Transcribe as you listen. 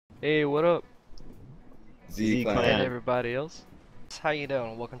Hey, what up? Z And Clan. everybody else. How you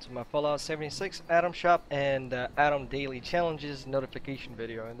doing? Welcome to my Fallout 76 Atom Shop and Atom Daily Challenges notification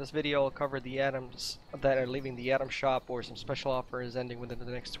video. In this video, I'll cover the atoms that are leaving the Atom Shop or some special offers ending within the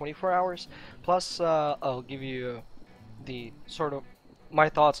next 24 hours. Plus, I'll give you the sort of my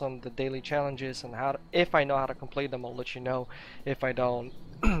thoughts on the daily challenges and how to, if I know how to complete them, I'll let you know. If I don't,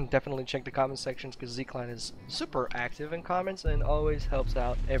 definitely check the comment sections because Z-Clan is super active in comments and always helps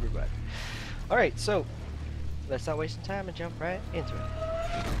out everybody. Alright, so let's not waste time and jump right into it.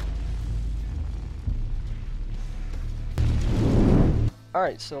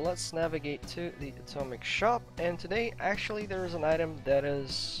 Alright, so let's navigate to the atomic shop, and today actually there is an item that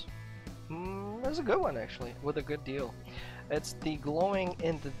is that's a good one actually, with a good deal. It's the glowing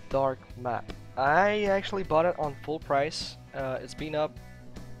in the dark map. I actually bought it on full price. It's been up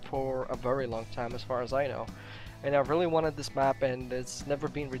for a very long time as far as I know. And I really wanted this map and it's never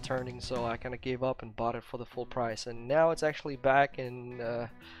been returning, so I kind of gave up and bought it for the full price. And now it's actually back, and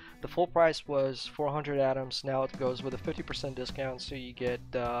the full price was 400 atoms. Now it goes with a 50% discount, so you get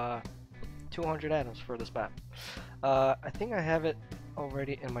 200 atoms for this map. I think I have it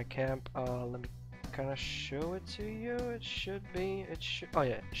already in my camp. Let me kind of show it to you. It should, oh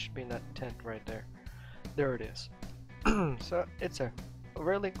yeah, it should be in that tent right there. There it is. So it's a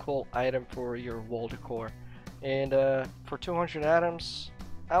really cool item for your wall decor. And for 200 atoms,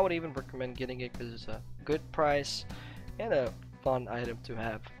 I would even recommend getting it because it's a good price and a fun item to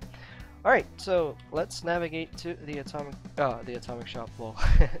have. Alright, so let's navigate to the atomic shop, well,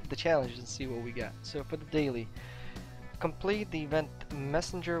 the challenges, and see what we got. So for the daily, complete the event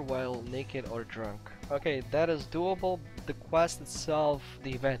messenger while naked or drunk. Okay, that is doable. The quest itself,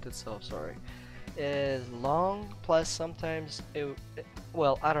 the event itself, sorry, is long, plus sometimes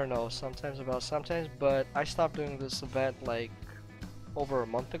well, I don't know, sometimes, but I stopped doing this event like over a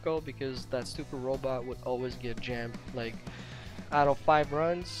month ago because that stupid robot would always get jammed. Like, out of 5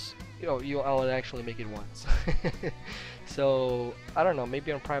 runs, I would actually make it once. So I don't know,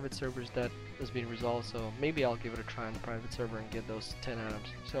 maybe on private servers that has been resolved, so maybe I'll give it a try on the private server and get those 10 atoms.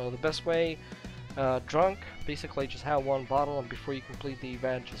 So the best way, drunk, basically just have 1 bottle, and before you complete the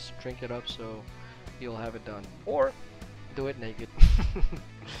event just drink it up so you'll have it done, or do it naked.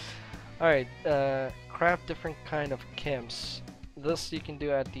 Alright, craft different kind of chems. This you can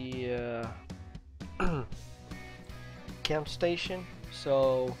do at the chem station,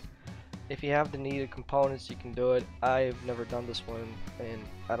 so if you have the needed components you can do it. I've never done this one and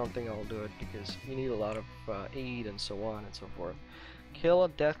I don't think I'll do it because you need a lot of aid and so on and so forth. Kill a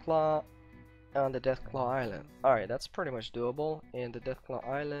Deathclaw on the Deathclaw Island. Alright, that's pretty much doable, and the Deathclaw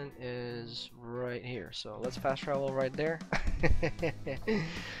Island is right here, so let's fast travel right there.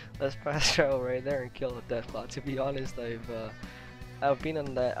 Let's fast travel right there and kill the Deathclaw. To be honest, I've been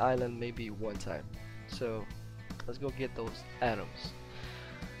on that island maybe 1 time, so let's go get those atoms.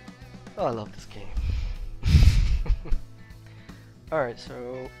 Oh, I love this game. Alright,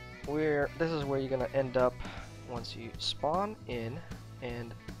 so this is where you're gonna end up once you spawn in,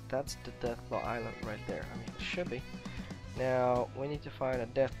 and that's the Deathclaw Island right there. I mean, it should be. Now, we need to find a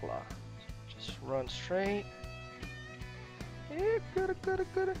Deathclaw. Just run straight. Yeah, good.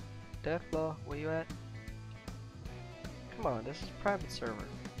 Deathclaw, where you at? Come on, this is a private server.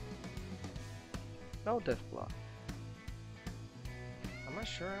 No Deathclaw. Am I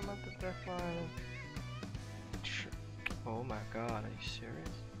sure I'm at the Deathclaw Island? Sure. Oh my god, are you serious?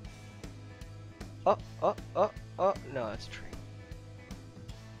 Oh, no, it's a tree.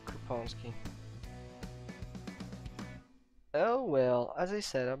 Kruponsky. Oh well, as I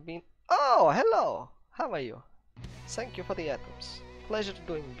said, I've been. Oh, hello! How are you? Thank you for the atoms. Pleasure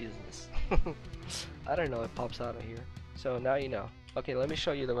doing business. I don't know, it pops out of here. So now you know. Okay, let me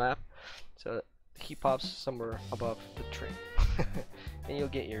show you the map. So he pops somewhere above the tree. And you'll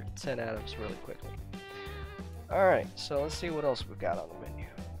get your 10 atoms really quickly. Alright, so let's see what else we got on the menu.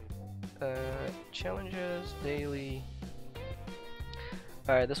 Challenges, daily.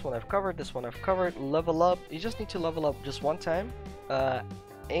 Alright, this one I've covered, level up. You just need to level up just 1 time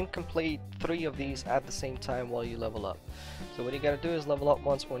and complete 3 of these at the same time while you level up. So what you gotta do is level up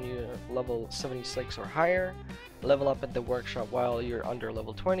once when you're level 76 or higher, level up at the workshop while you're under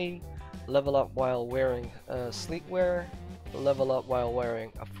level 20, level up while wearing sleepwear, level up while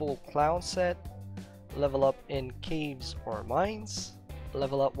wearing a full clown set, level up in caves or mines,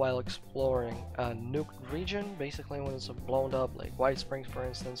 level up while exploring a nuked region, basically when it's blown up, like White Springs for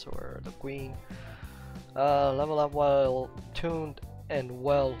instance, or the Queen. Level up while tuned and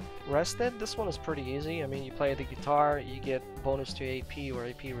well rested. This one is pretty easy. I mean, you play the guitar, you get bonus to AP or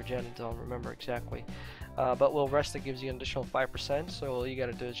AP regen, I don't remember exactly. But while resting gives you an additional 5%, so all you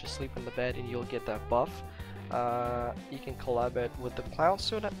gotta do is just sleep in the bed and you'll get that buff. You can collab it with the clown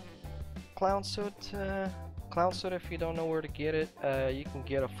suit. Clown suit, if you don't know where to get it, you can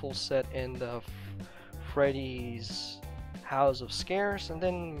get a full set in the Freddy's House of Scares, and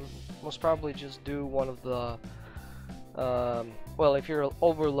then most probably just do one of the well, if you're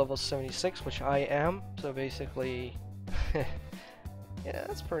over level 76, which I am, so basically yeah,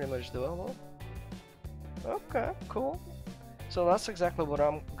 that's pretty much doable. Okay, cool. So that's exactly what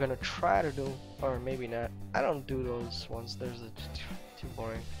I'm gonna try to do, or maybe not. I don't do those ones, there's too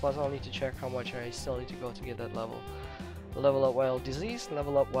boring. Plus I'll need to check how much I still need to go to get that level. Level up while diseased,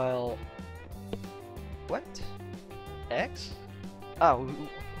 level up while... what? X? Oh,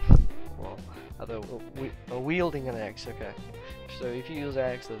 well, wielding an X, okay. So if you use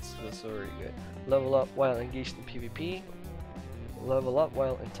X, that's already good. Level up while engaged in PvP. Level up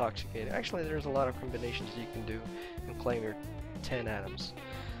while intoxicated. Actually, there's a lot of combinations you can do and claim your 10 atoms.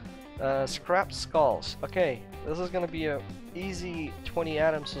 Scrap skulls. Okay, this is gonna be a easy 20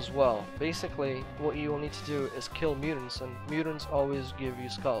 atoms as well. Basically, what you will need to do is kill mutants, and mutants always give you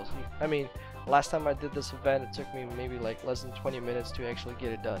skulls. I mean, last time I did this event, it took me maybe like less than 20 minutes to actually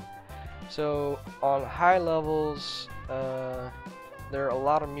get it done. So on high levels, there are a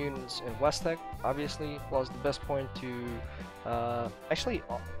lot of mutants in Westek. Obviously, was the best point to actually.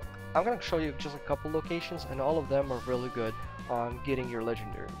 I'm gonna show you just a couple locations, and all of them are really good on getting your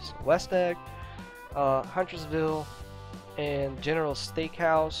legendaries. Westek, Huntersville, and General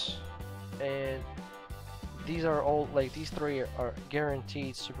Steakhouse, and these are all, like, these three are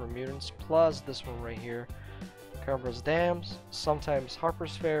guaranteed super mutants, plus this one right here, Cumber's Dams, sometimes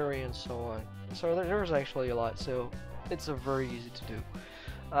Harper's Ferry, and so on. So there's actually a lot, so it's very easy to do.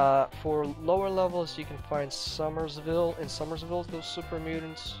 For lower levels, you can find Somersville. In Somersville, those super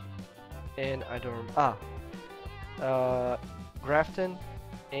mutants, and I don't remember. Grafton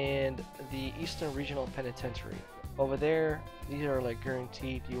and the Eastern Regional Penitentiary. Over there, these are like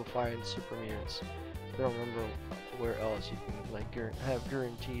guaranteed you'll find super mutants. I don't remember where else you can like have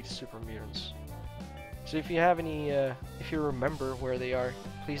guaranteed super mutants. So if you have any, if you remember where they are,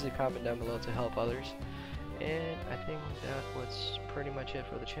 please do comment down below to help others. And I think that was pretty much it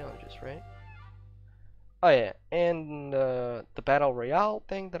for the challenges, right? Oh yeah, and the Battle Royale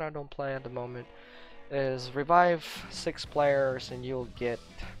thing that I don't play at the moment is revive 6 players and you'll get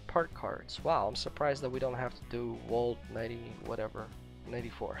part cards. Wow, I'm surprised that we don't have to do World 90 whatever,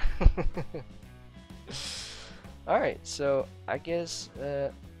 94. Alright, so I guess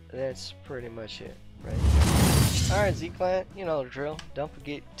that's pretty much it, right? Alright, Z-Clan, you know the drill. Don't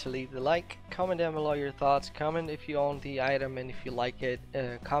forget to leave the like, comment down below your thoughts, comment if you own the item and if you like it,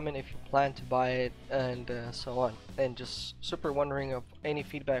 comment if you plan to buy it, and so on. And just super wondering of any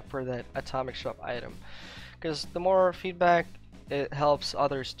feedback for that Atomic Shop item, because the more feedback, it helps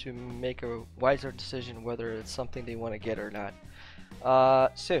others to make a wiser decision whether it's something they want to get or not.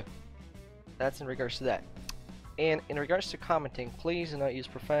 So that's in regards to that. And in regards to commenting, please do not use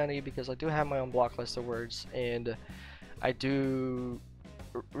profanity, because I do have my own block list of words, and I do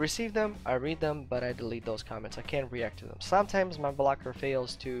receive them, I read them, but I delete those comments. I can't react to them. Sometimes my blocker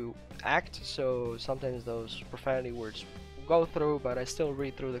fails to act, so sometimes those profanity words go through, but I still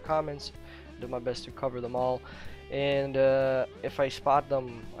read through the comments, do my best to cover them all, and if I spot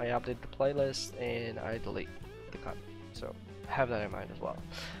them, I update the playlist and I delete the comment. So have that in mind as well.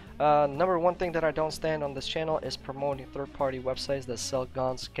 Number one thing that I don't stand on this channel is promoting third-party websites that sell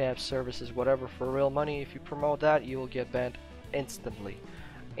guns, caps, services, whatever for real money. If you promote that, you will get banned instantly.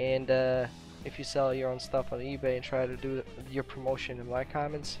 And if you sell your own stuff on eBay and try to do your promotion in my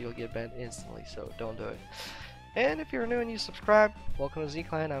comments, you'll get banned instantly, so don't do it. And if you're new and you subscribe, welcome to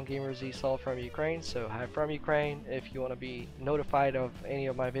Z-Clan. I'm Gamer Z Sol from Ukraine, so hi from Ukraine. If you want to be notified of any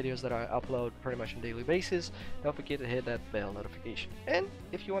of my videos that I upload pretty much on a daily basis, don't forget to hit that bell notification. And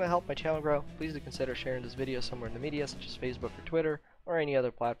if you want to help my channel grow, please do consider sharing this video somewhere in the media, such as Facebook or Twitter or any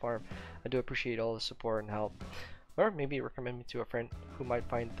other platform. I do appreciate all the support and help. Or maybe recommend me to a friend who might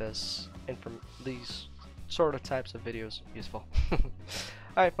find these sort of types of videos useful.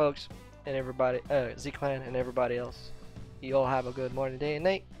 Alright folks, and everybody, Z-Clan and everybody else, you all have a good morning, day, and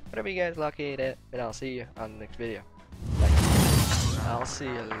night, whatever you guys lucky at, and I'll see you on the next video. Bye. I'll see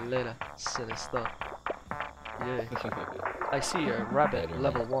you later, silly stuff. Yeah. I see a rabbit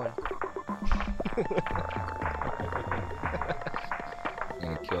level 1. I'm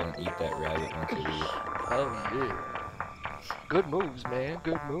gonna kill and eat that rabbit once a week. Oh yeah. Good moves, man.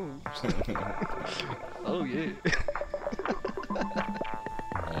 Good moves. Oh yeah.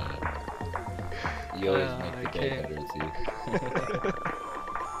 You always make the day better, too.